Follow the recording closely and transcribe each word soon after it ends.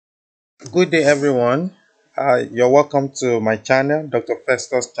Good day, everyone. You're welcome to my channel, Dr.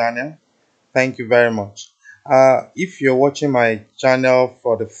 Festus channel. Thank you very much. If you're watching my channel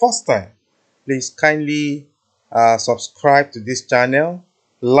for the first time, please kindly subscribe to this channel,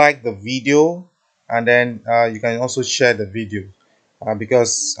 like the video, and then you can also share the video.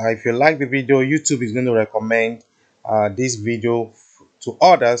 Because if you like the video, YouTube is going to recommend this video to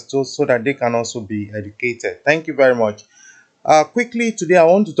others so that they can also be educated. Thank you very much. Quickly today, I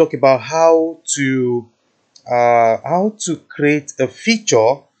want to talk about how to create a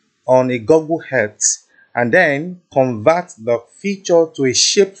feature on a Google Earth and then convert the feature to a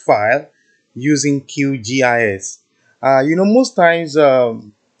shapefile using QGIS. Most times,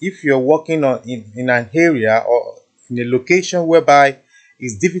 if you're working in an area or in a location whereby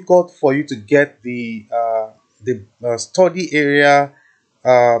it's difficult for you to get the study area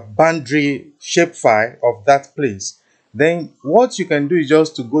boundary shapefile of that place, then what you can do is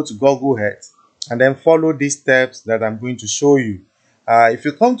just to go to Google Earth and then follow these steps that I'm going to show you. If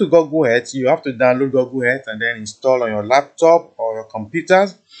you come to Google Earth, you have to download Google Earth and then install on your laptop or your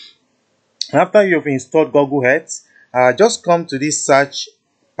computers. After you've installed Google Earth, just come to this search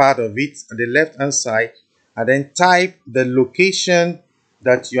part of it on the left hand side and then type the location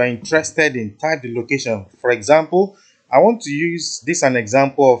that you are interested in. Type the location. For example, I want to use this an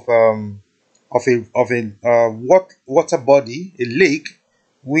example of a water body, a lake,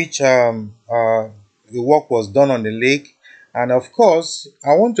 which the work was done on the lake. And of course,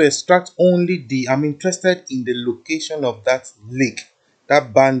 I want to extract only I'm interested in the location of that lake,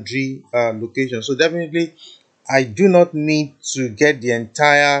 that boundary location. So definitely, I do not need to get the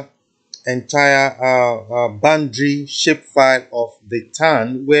entire boundary shapefile of the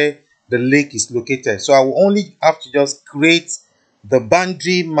town where the lake is located. So I will only have to just create the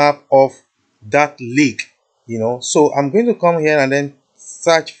boundary map of that lake. So I'm going to come here and then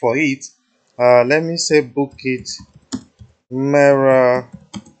search for it. Let me say book it Mera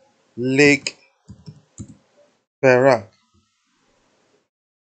Lake Perak.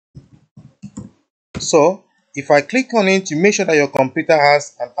 So if I click on it, you make sure that your computer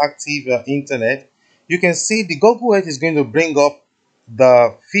has an active internet. You can see the Google Earth is going to bring up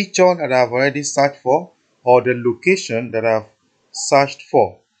the feature that I've already searched for or the location that I've searched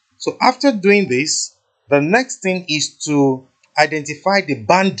for. So after doing this, the next thing is to identify the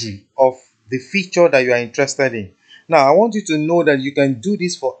boundary of the feature that you are interested in. Now, I want you to know that you can do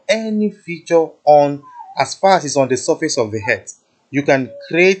this for any feature on as far as it's on the surface of the earth. You can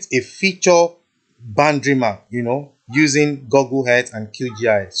create a feature boundary map, using Google Earth and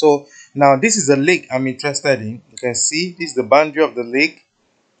QGIS. So now this is the lake I'm interested in. You can see this is the boundary of the lake.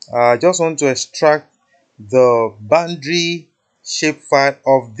 I just want to extract the boundary shapefile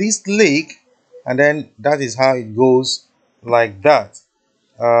of this lake, and then that is how it goes, like that.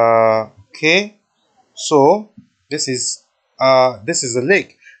 Okay, so this is a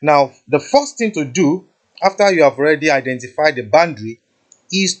lake. Now the first thing to do after you have already identified the boundary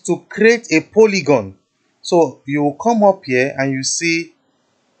is to create a polygon. So you will come up here and you see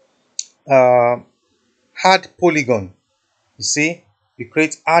uh, add polygon. You see, you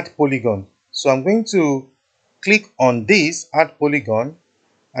create add polygon. So I'm going to click on this add polygon,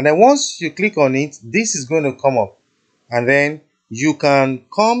 and then once you click on it, this is going to come up, and then you can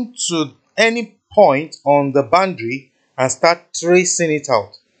come to any point on the boundary and start tracing it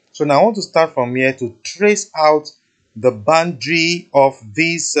out. So now I want to start from here to trace out the boundary of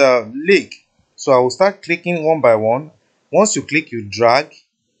this lake. So I will start clicking one by one. Once you click, you drag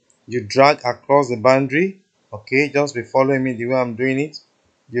across the boundary. Okay, just be following me the way I'm doing it.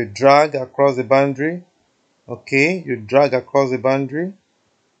 You drag across the boundary. Okay, you drag across the boundary.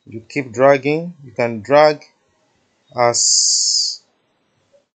 You keep dragging. You can drag as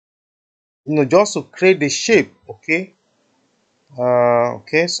just to create the shape. Okay,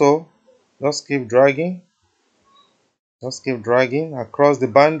 okay, so just keep dragging across the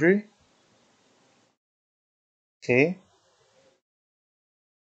boundary. Okay,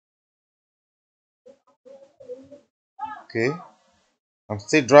 okay, I'm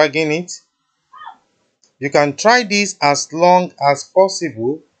still dragging it. You can try this as long as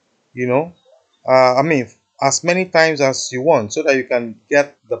possible, you know I mean, as many times as you want, so that you can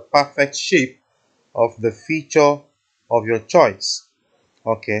get the perfect shape of the feature of your choice.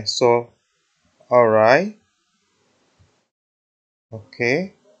 Okay, so all right.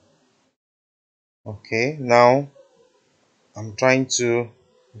 Okay, okay, now I'm trying to,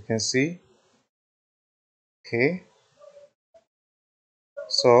 you can see. Okay,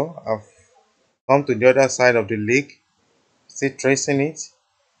 so I've come to the other side of the lake. Still tracing it,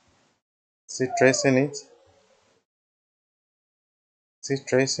 still tracing it, still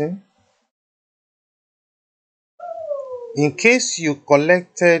tracing. in case you've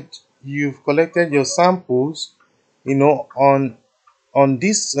collected your samples, on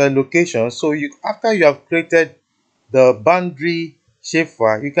this location. So you, after you have created the boundary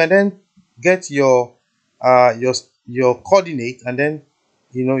shapefile, you can then get your coordinate, and then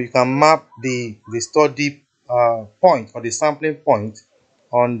you can map the study point or the sampling point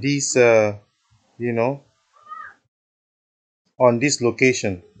on this you know on this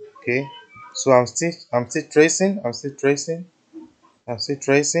location. Okay, so I'm still tracing, I'm still tracing, I'm still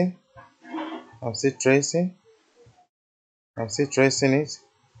tracing, I'm still tracing it.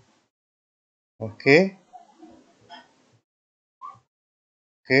 Okay,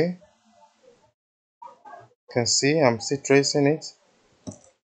 okay, can see I'm still tracing it.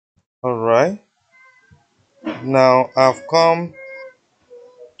 All right, now I've come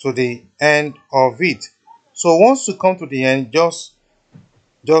to the end of it. So once you come to the end, just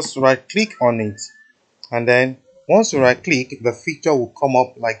right click on it, and then once you right click, the feature will come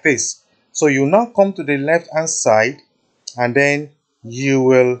up like this. So you now come to the left hand side, and then you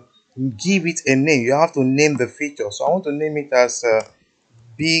will give it a name. You have to name the feature. So I want to name it as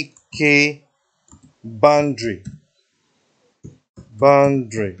BK boundary.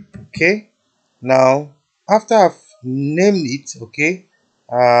 Okay, now after I've named it, okay,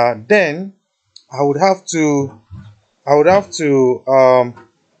 then I would have to I would have to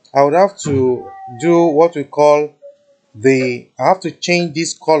I would have to do what we call I have to change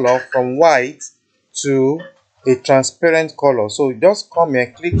this color from white to a transparent color. So just come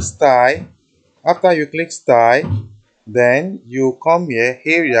here, click style. After you click style, then you come here,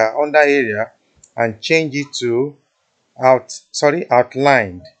 area, under area, and change it to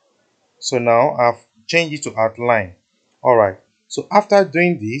outlined. So now I've changed it to outline. All right, so after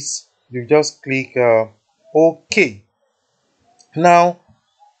doing this, you just click OK. Now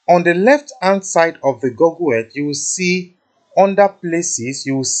on the left hand side of the Google Earth, you will see under places,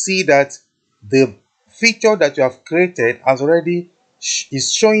 you will see that the feature that you have created has already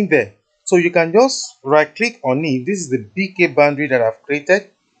is showing there. So you can just right click on it. This is the BK boundary that I've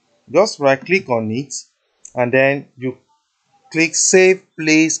created. Just right click on it, and then you click save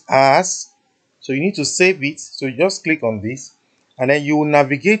place as. So you need to save it. So you just click on this, and then you will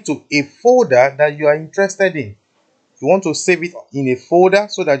navigate to a folder that you are interested in. You want to save it in a folder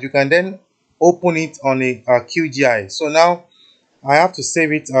so that you can then open it on a QGIS. So now I have to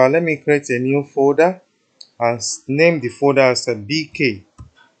save it. Let me create a new folder and name the folder as a BK.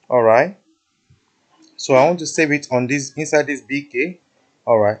 All right, so I want to save it on this, inside this BK.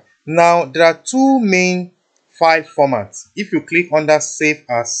 All right, now there are two main file formats. If you click under save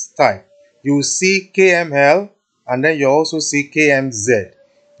as type, you will see KML, and then you also see KMZ.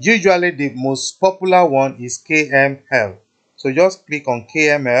 Usually the most popular one is KML. So just click on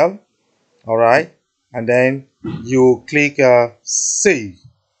KML. All right, and then you click save.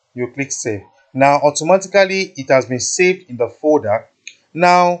 You click save. Now automatically it has been saved in the folder.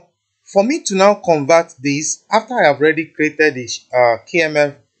 Now for me to now convert this, after I have already created the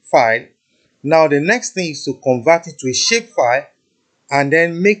KML file, now the next thing is to convert it to a shapefile, and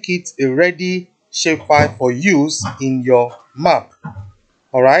then make it a ready shapefile for use in your map.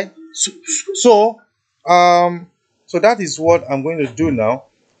 All right, so um so that is what I'm going to do now.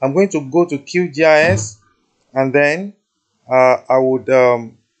 I'm going to go to QGIS, and then I would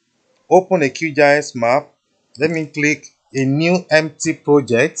open a QGIS map. Let me click a new empty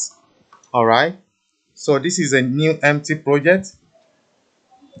project. All right, so this is a new empty project.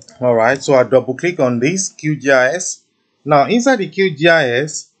 All right, so I double click on this QGIS. Now inside the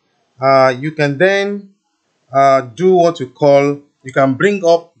QGIS, you can then do what you call, you can bring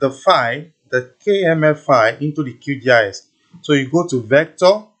up the file, the KML file, into the QGIS. So you go to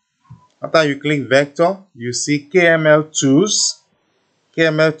vector. After you click vector, you see KML tools,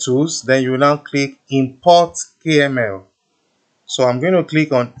 then you now click import KML. So I'm going to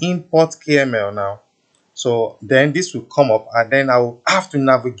click on import KML now. So then this will come up, and then I will have to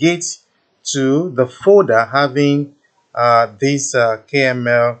navigate to the folder having this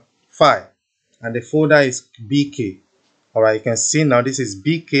KML file, and the folder is BK. All right, you can see now this is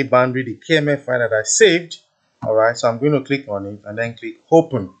BK boundary, the KML file that I saved. All right, so I'm going to click on it and then click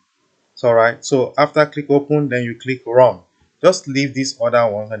open. So all right, so after click open, then you click run. Just leave these other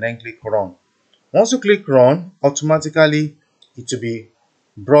ones and then click run. Once you click run, automatically it will be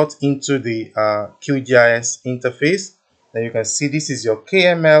brought into the QGIS interface. Then you can see this is your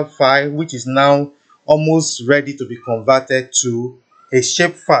KML file, which is now almost ready to be converted to a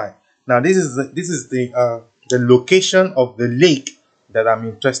shapefile. Now this is the location of the lake that I'm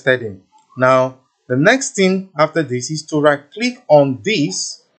interested in. Now the next thing after this is to right click on this,